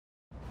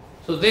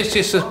So this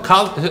is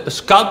a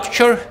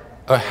sculpture,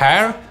 a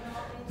hair,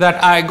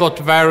 that I got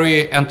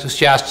very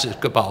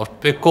enthusiastic about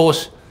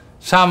because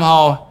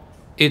somehow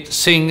it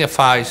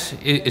signifies,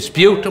 it's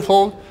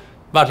beautiful,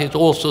 but it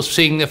also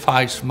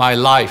signifies my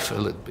life a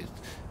little bit.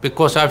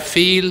 Because I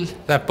feel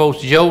that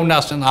both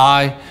Jonas and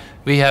I,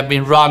 we have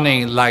been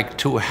running like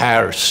two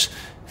hares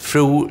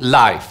through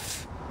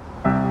life.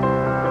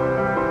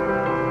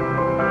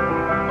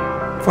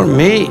 For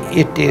me,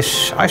 it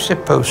is, I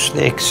suppose,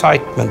 the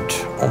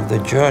excitement of the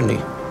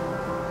journey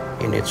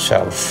in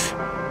itself.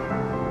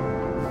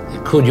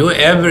 Could you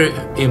ever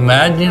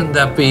imagine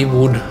that we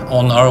would,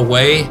 on our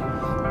way,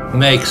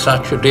 make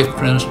such a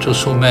difference to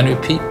so many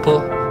people?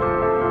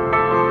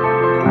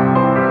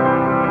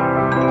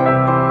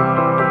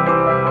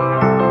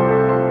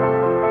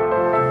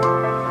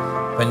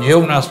 When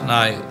Jonas and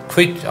I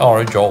quit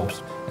our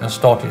jobs and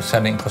started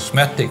selling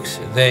cosmetics,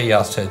 they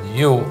just said,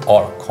 "You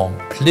are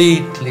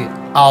completely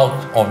out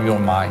of your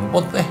mind.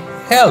 What the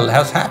hell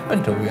has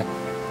happened to you?"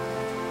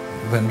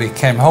 When we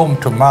came home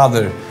to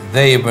Mother,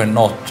 they were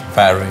not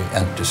very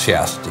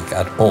enthusiastic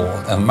at all.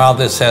 And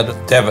Mother said,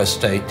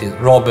 devastated,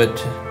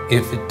 "Robert,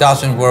 if it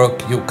doesn't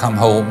work, you come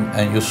home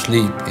and you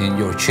sleep in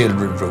your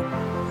children's room."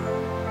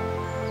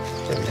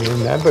 I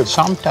remember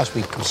sometimes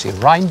we could see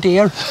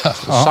reindeer,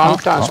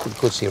 sometimes we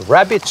could see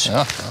rabbits,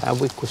 and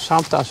we could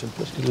sometimes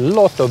see a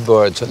lot of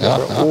birds, and they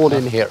were all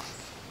in here.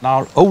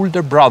 Our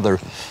older brother,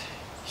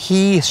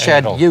 he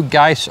said, "You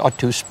guys are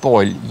too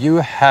spoiled. You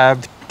have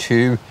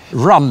to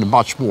run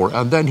much more."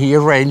 And then he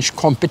arranged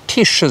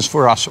competitions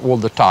for us all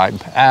the time,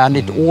 and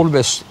it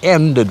always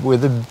ended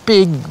with a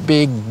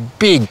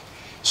big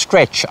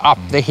stretch up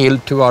the hill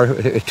to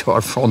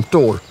our front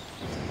door.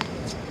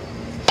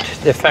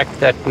 The fact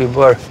that we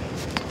were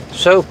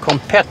so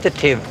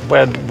competitive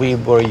when we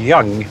were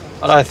young,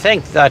 and I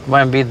think that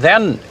when we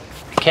then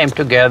came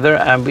together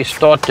and we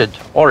started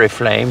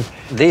Oriflame,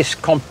 this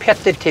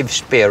competitive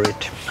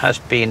spirit has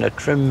been a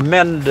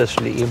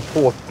tremendously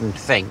important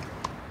thing.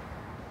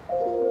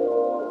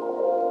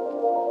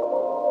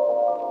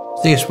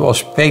 This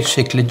was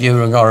basically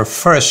during our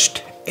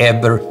first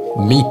ever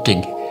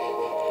meeting,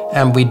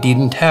 and we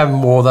didn't have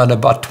more than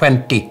about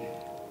 20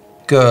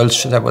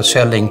 girls that were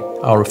selling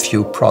our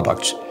few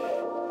products.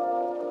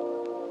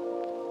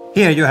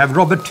 Here you have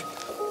Robert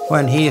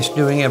when he is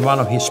doing one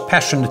of his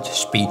passionate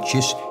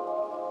speeches.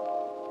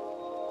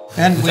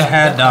 And we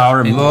had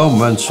our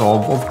moments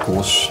of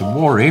course,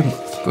 worry,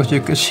 because you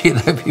could see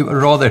that we were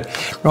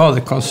rather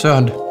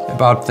concerned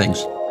about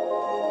things.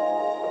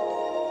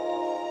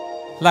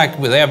 Like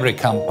with every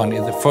company,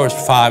 the first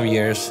 5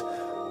 years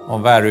are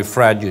very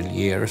fragile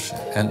years,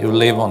 and you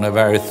live on a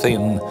very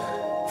thin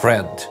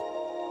thread.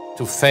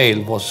 To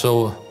fail was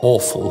so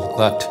awful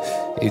that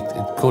it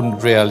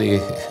couldn't really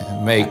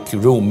make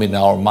room in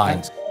our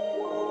minds.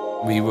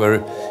 We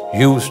were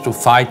used to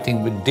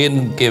fighting, we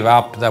didn't give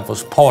up, that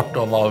was part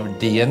of our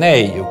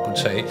DNA, you could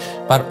say.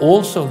 But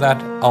also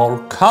that our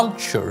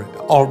culture,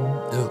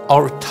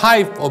 our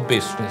type of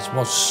business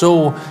was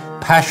so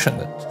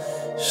passionate.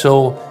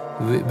 So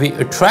we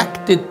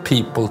attracted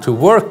people to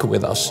work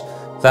with us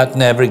that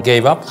never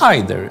gave up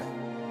either.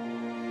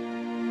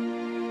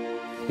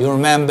 You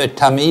remember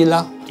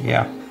Tamila?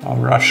 Yeah, our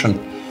Russian.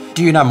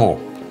 Dynamo.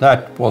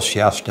 That was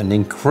just an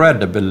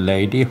incredible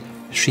lady.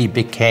 She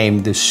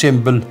became the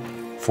symbol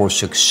for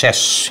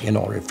success in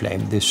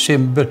Oriflame, the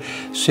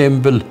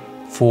symbol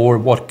for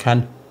what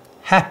can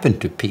happen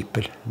to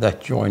people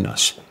that join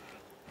us.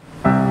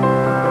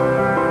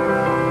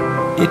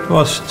 It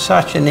was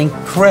such an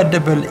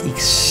incredible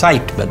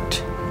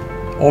excitement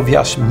of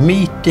just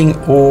meeting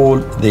all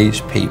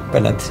these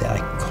people and say,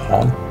 "I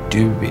can't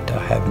do it, I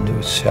have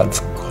no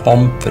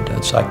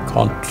self-confidence, I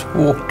can't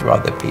talk to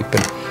other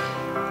people."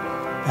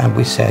 And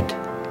we said,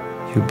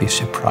 "You'll be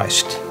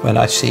surprised. When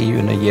I see you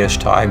in a year's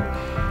time,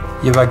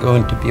 you are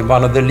going to be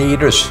one of the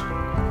leaders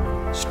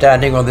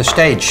standing on the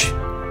stage."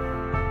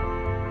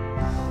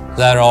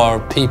 There are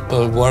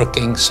people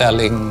working,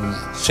 selling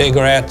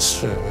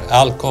cigarettes,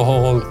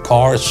 alcohol,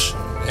 cars,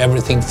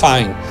 everything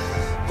fine.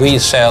 We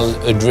sell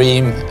a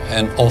dream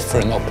and offer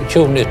an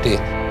opportunity.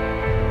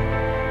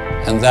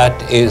 And that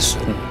is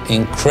an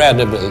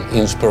incredible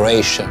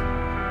inspiration.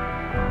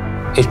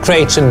 It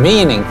creates a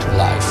meaning to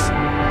life.